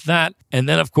confident with that. And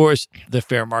then, of course, the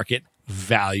fair market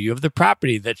value of the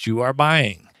property that you are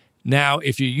buying. Now,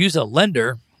 if you use a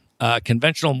lender, a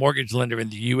conventional mortgage lender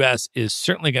in the U.S. is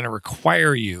certainly going to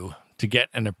require you to get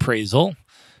an appraisal.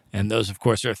 And those, of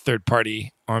course, are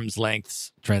third-party arm's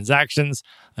length transactions.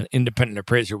 An independent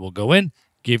appraiser will go in,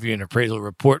 give you an appraisal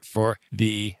report for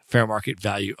the fair market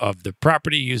value of the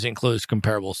property using close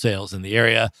comparable sales in the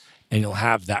area. And you'll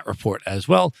have that report as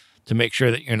well to make sure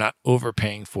that you're not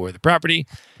overpaying for the property.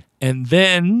 And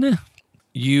then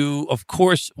you, of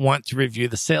course, want to review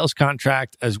the sales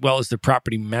contract as well as the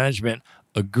property management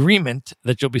agreement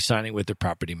that you'll be signing with the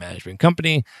property management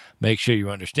company. Make sure you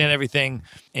understand everything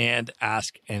and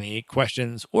ask any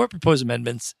questions or propose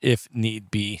amendments if need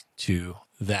be to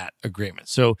that agreement.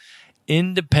 So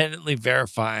independently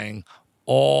verifying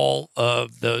all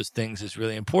of those things is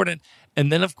really important. And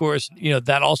then, of course,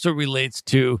 that also relates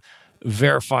to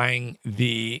verifying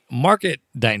the market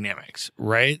dynamics,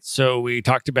 right? So we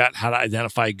talked about how to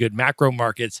identify good macro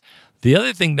markets. The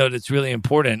other thing, though, that's really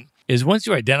important is once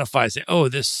you identify, say,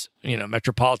 this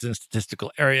metropolitan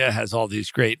statistical area has all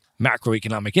these great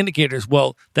macroeconomic indicators.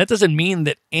 Well, that doesn't mean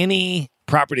that any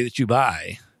property that you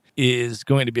buy is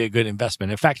going to be a good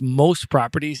investment. In fact, most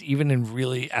properties, even in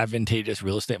really advantageous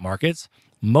real estate markets,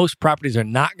 most properties are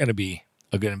not going to be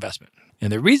a good investment.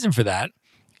 And the reason for that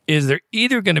is they're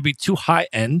either going to be too high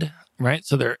end, right?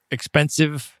 So they're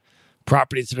expensive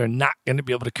properties that are not going to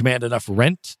be able to command enough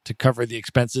rent to cover the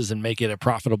expenses and make it a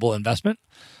profitable investment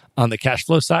on the cash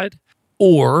flow side,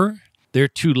 or they're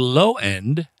too low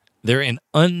end. They're in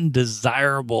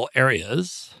undesirable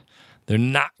areas. They're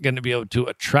not going to be able to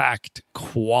attract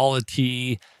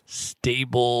quality,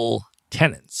 stable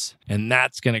tenants. And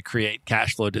that's going to create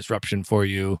cash flow disruption for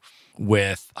you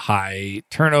with high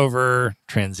turnover,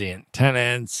 transient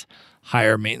tenants,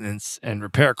 higher maintenance and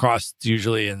repair costs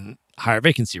usually, and higher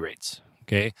vacancy rates.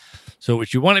 Okay. So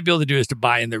what you want to be able to do is to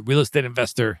buy in the real estate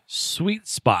investor sweet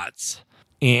spots.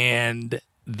 And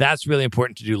that's really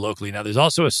important to do locally. Now, there's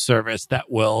also a service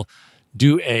that will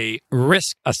do a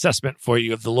risk assessment for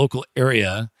you of the local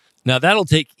area. Now, that'll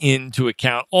take into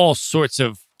account all sorts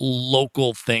of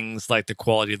local things like the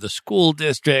quality of the school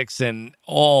districts and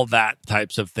all that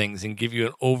types of things, and give you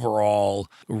an overall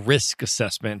risk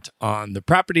assessment on the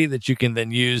property that you can then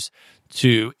use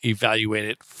to evaluate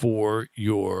it for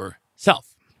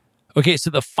yourself. Okay, so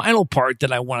the final part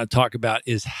that I want to talk about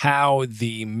is how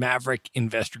the Maverick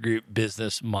Investor Group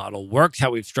business model works,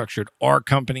 how we've structured our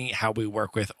company, how we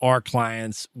work with our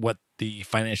clients, what the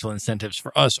financial incentives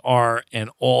for us are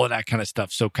and all of that kind of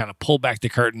stuff. So kind of pull back the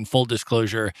curtain, full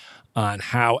disclosure on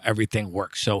how everything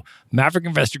works. So Maverick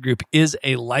Investor Group is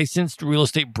a licensed real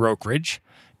estate brokerage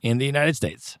in the United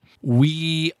States.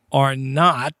 We are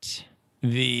not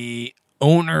the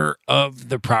owner of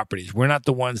the properties. We're not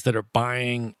the ones that are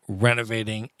buying,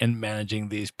 renovating, and managing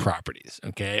these properties.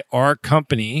 Okay. Our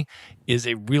company is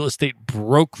a real estate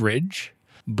brokerage,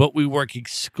 but we work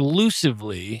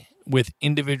exclusively with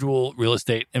individual real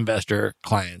estate investor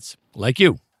clients like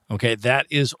you. Okay. That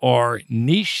is our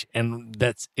niche, and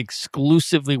that's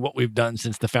exclusively what we've done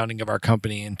since the founding of our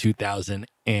company in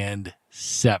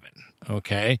 2007.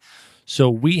 Okay. So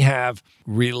we have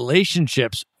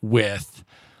relationships with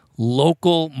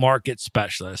local market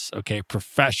specialists, okay,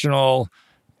 professional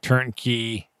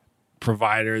turnkey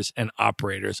providers and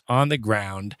operators on the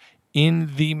ground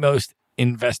in the most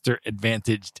investor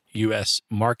advantaged U.S.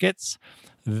 markets.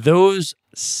 Those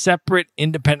separate,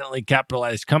 independently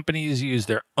capitalized companies use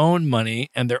their own money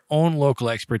and their own local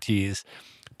expertise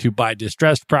to buy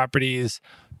distressed properties,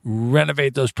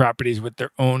 renovate those properties with their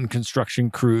own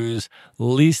construction crews,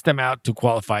 lease them out to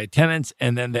qualified tenants,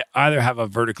 and then they either have a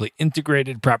vertically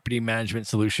integrated property management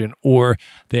solution or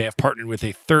they have partnered with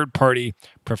a third-party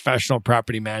professional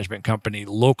property management company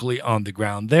locally on the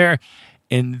ground there.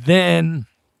 And then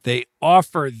they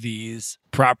offer these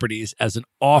properties as an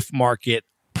off-market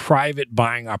private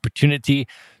buying opportunity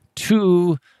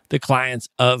to the clients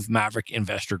of Maverick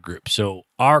Investor Group. So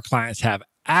our clients have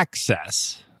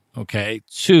access, okay,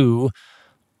 to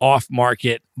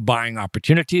off-market buying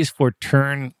opportunities for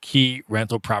turnkey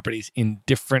rental properties in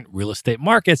different real estate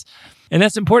markets. And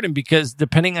that's important because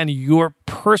depending on your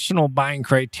personal buying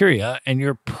criteria and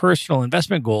your personal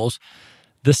investment goals,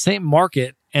 the same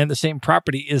market and the same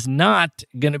property is not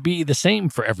going to be the same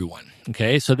for everyone.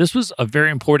 Okay, so this was a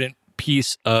very important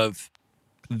piece of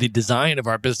the design of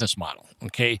our business model.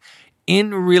 Okay,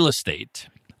 in real estate,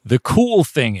 the cool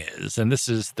thing is, and this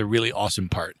is the really awesome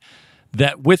part,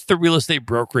 that with the real estate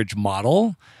brokerage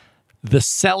model, the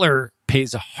seller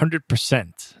pays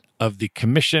 100% of the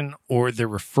commission or the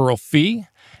referral fee,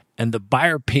 and the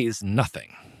buyer pays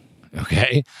nothing.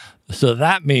 Okay, so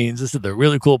that means, this is the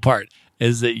really cool part,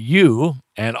 is that you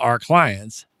and our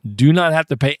clients do not have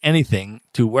to pay anything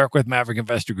to work with Maverick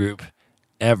Investor Group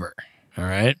ever. All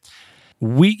right.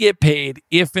 We get paid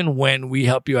if and when we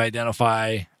help you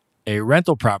identify a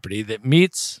rental property that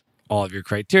meets all of your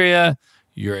criteria.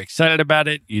 You're excited about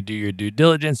it. You do your due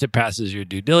diligence. It passes your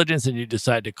due diligence and you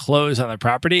decide to close on the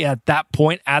property. At that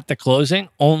point, at the closing,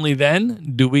 only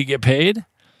then do we get paid,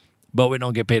 but we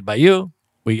don't get paid by you.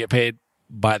 We get paid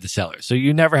by the seller. So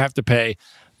you never have to pay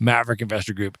Maverick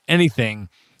Investor Group anything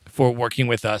for working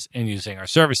with us and using our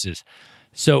services.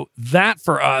 So that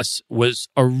for us was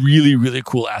a really, really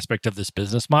cool aspect of this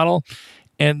business model.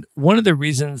 And one of the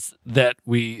reasons that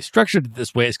we structured it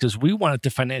this way is because we wanted to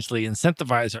financially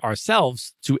incentivize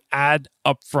ourselves to add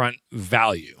upfront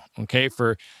value, okay?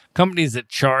 For companies that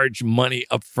charge money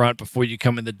upfront before you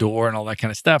come in the door and all that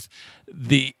kind of stuff,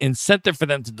 the incentive for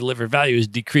them to deliver value is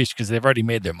decreased because they've already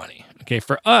made their money, okay?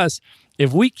 For us,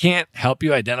 if we can't help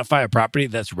you identify a property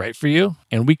that's right for you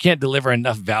and we can't deliver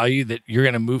enough value that you're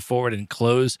going to move forward and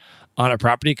close on a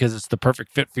property because it's the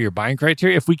perfect fit for your buying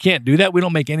criteria, if we can't do that, we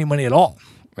don't make any money at all,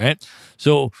 right?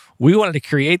 So we wanted to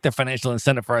create the financial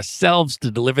incentive for ourselves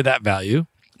to deliver that value.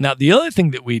 Now, the other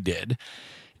thing that we did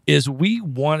is we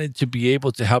wanted to be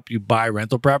able to help you buy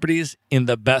rental properties in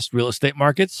the best real estate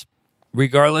markets,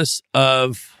 regardless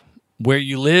of where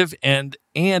you live and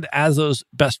as those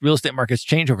best real estate markets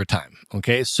change over time.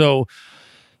 Okay. So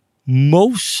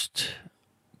most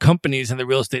companies in the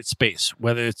real estate space,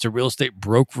 whether it's a real estate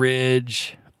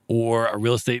brokerage or a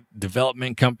real estate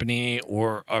development company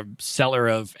or a seller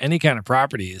of any kind of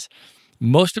properties,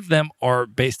 most of them are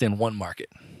based in one market.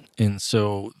 And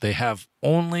so they have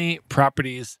only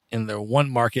properties in their one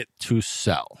market to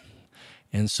sell.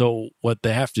 And so what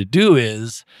they have to do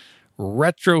is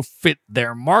retrofit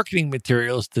their marketing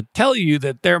materials to tell you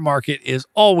that their market is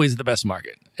always the best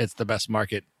market. It's the best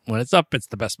market when it's up. It's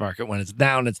the best market when it's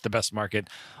down. It's the best market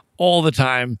all the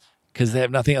time because they have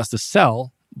nothing else to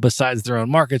sell besides their own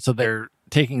market. So they're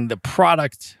taking the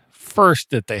product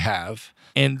first that they have.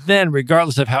 And then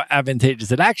regardless of how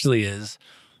advantageous it actually is,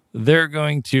 they're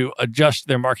going to adjust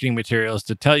their marketing materials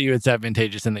to tell you it's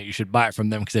advantageous and that you should buy it from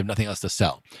them because they have nothing else to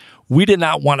sell. We did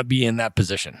not want to be in that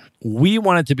position. We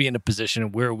wanted to be in a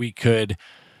position where we could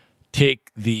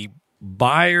take the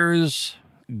buyer's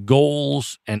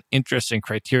goals and interests and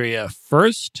criteria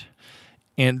first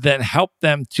and then help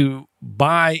them to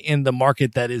buy in the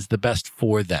market that is the best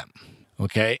for them,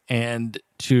 okay? And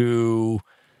to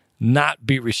not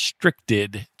be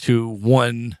restricted to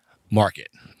one market.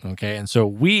 Okay. And so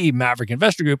we, Maverick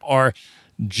Investor Group, are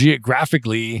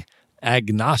geographically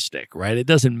agnostic, right? It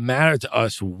doesn't matter to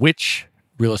us which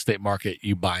real estate market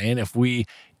you buy in. If we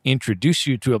introduce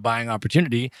you to a buying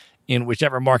opportunity in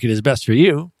whichever market is best for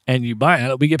you and you buy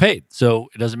it, we get paid. So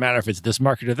it doesn't matter if it's this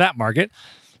market or that market.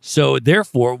 So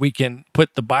therefore, we can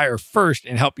put the buyer first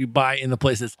and help you buy in the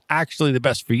place that's actually the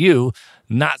best for you,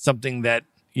 not something that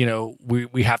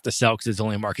we have to sell because it's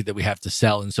only a market that we have to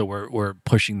sell. And so we're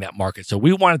pushing that market. So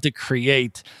we wanted to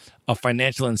create a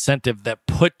financial incentive that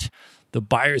put the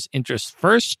buyer's interest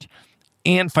first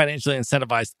and financially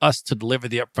incentivized us to deliver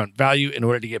the upfront value in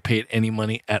order to get paid any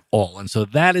money at all. And so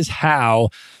that is how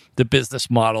the business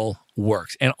model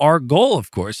works. And our goal,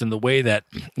 of course, and the way that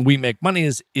we make money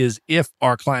is if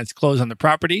our clients close on the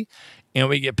property and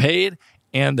we get paid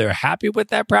and they're happy with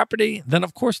that property, then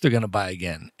of course they're going to buy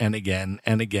again and again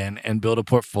and again and build a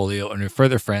portfolio and refer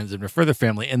their friends and refer their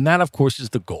family. And that, of course,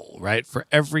 is the goal, right? For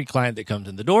every client that comes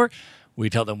in the door, we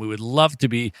tell them we would love to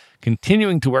be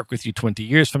continuing to work with you 20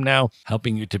 years from now,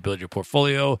 helping you to build your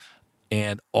portfolio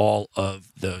and all of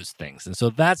those things. And so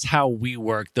that's how we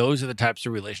work. Those are the types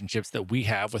of relationships that we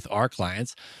have with our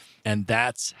clients. And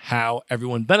that's how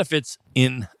everyone benefits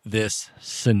in this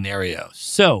scenario.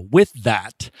 So with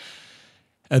that,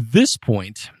 at this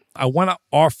point, I want to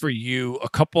offer you a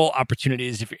couple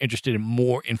opportunities if you're interested in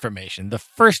more information. The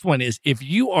first one is if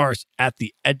you are at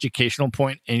the educational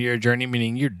point in your journey,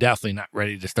 meaning you're definitely not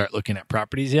ready to start looking at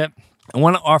properties yet, I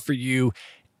want to offer you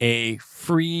a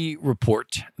free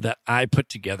report that I put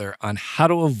together on how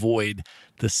to avoid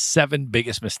the 7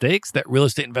 biggest mistakes that real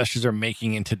estate investors are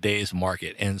making in today's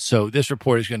market. And so this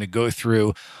report is going to go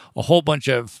through a whole bunch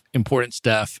of important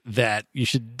stuff that you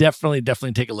should definitely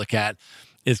take a look at.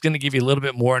 It's going to give you a little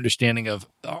bit more understanding of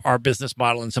our business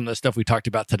model and some of the stuff we talked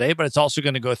about today, but it's also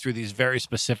going to go through these very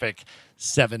specific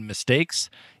 7 mistakes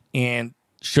and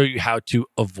show you how to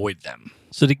avoid them.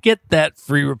 So to get that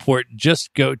free report,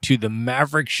 just go to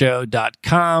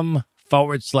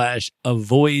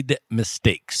themaverickshow.com/avoid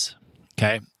mistakes.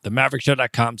 Okay,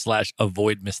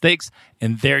 themaverickshow.com/avoid mistakes.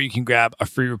 And there you can grab a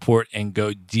free report and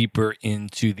go deeper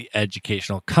into the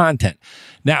educational content.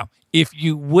 Now, if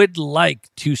you would like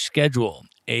to schedule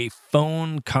a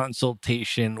phone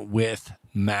consultation with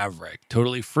Maverick,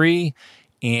 totally free,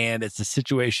 and it's a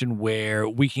situation where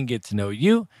we can get to know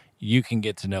you, you can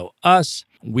get to know us,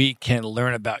 we can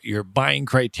learn about your buying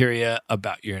criteria,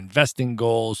 about your investing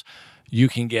goals, you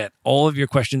can get all of your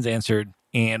questions answered,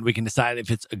 and we can decide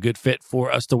if it's a good fit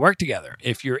for us to work together.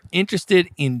 If you're interested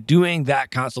in doing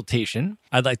that consultation,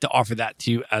 I'd like to offer that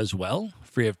to you as well,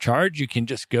 free of charge. You can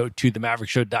just go to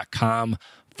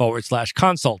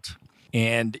themaverickshow.com/consult,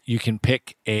 and you can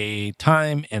pick a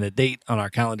time and a date on our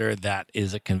calendar that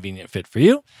is a convenient fit for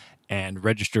you and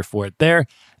register for it there.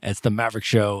 It's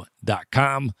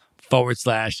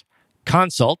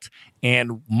themaverickshow.com/consult.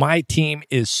 And my team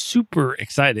is super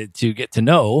excited to get to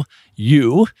know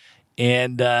you.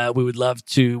 And we would love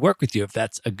to work with you if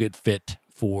that's a good fit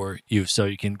for you. So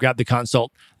you can grab the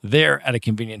consult there at a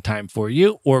convenient time for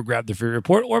you, or grab the free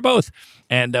report, or both.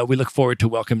 And we look forward to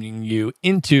welcoming you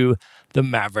into the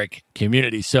Maverick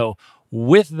community. So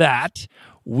with that,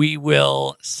 we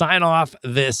will sign off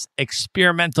this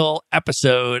experimental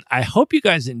episode. I hope you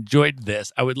guys enjoyed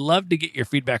this. I would love to get your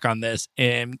feedback on this,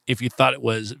 and if you thought it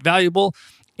was valuable,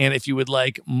 and if you would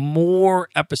like more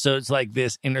episodes like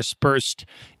this interspersed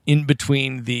in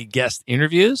between the guest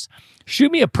interviews,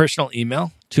 shoot me a personal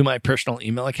email to my personal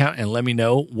email account and let me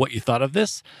know what you thought of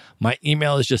this. My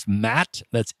email is just Matt,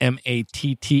 that's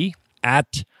MATT,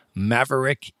 at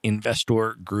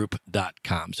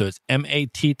maverickinvestorgroup.com. So it's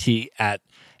MATT at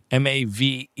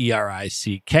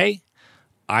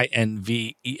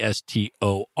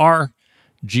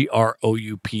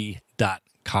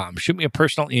MAVERICKINVESTORGROUP.com. Shoot me a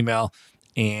personal email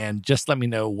and just let me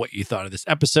know what you thought of this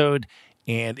episode,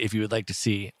 and if you would like to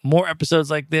see more episodes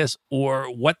like this,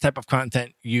 or what type of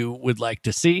content you would like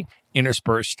to see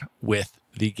interspersed with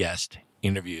the guest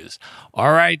interviews.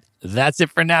 All right, that's it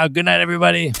for now. Good night,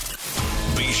 everybody.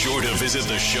 Be sure to visit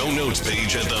the show notes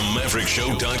page at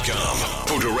themaverickshow.com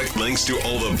for direct links to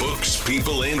all the books,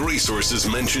 people, and resources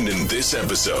mentioned in this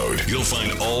episode. You'll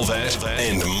find all that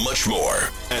and much more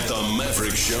at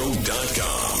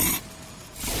themaverickshow.com.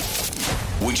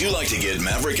 Would you like to get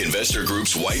Maverick Investor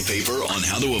Group's white paper on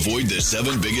how to avoid the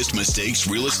 7 biggest mistakes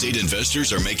real estate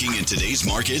investors are making in today's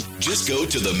market? Just go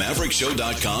to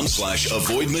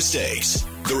themaverickshow.com/avoid mistakes.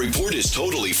 The report is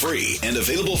totally free and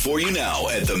available for you now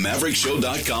at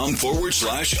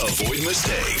themaverickshow.com/avoid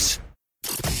mistakes.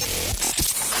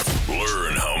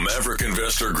 Learn how Maverick Maverick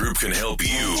Investor Group can help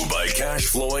you buy cash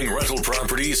flowing rental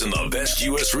properties in the best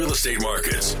U.S. real estate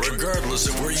markets, regardless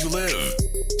of where you live.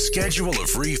 Schedule a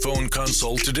free phone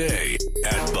consult today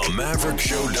at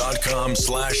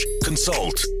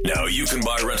themaverickshow.com/consult. Now you can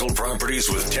buy rental properties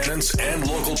with tenants and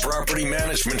local property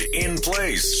management in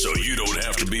place, so you don't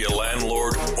have to be a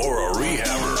landlord or a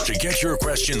rehabber. To get your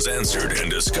questions answered and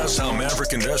discuss how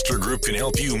Maverick Investor Group can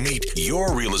help you meet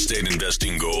your real estate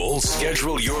investing goals,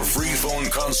 schedule your free phone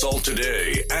consult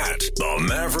today at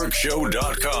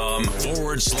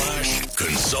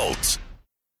themaverickshow.com/consult.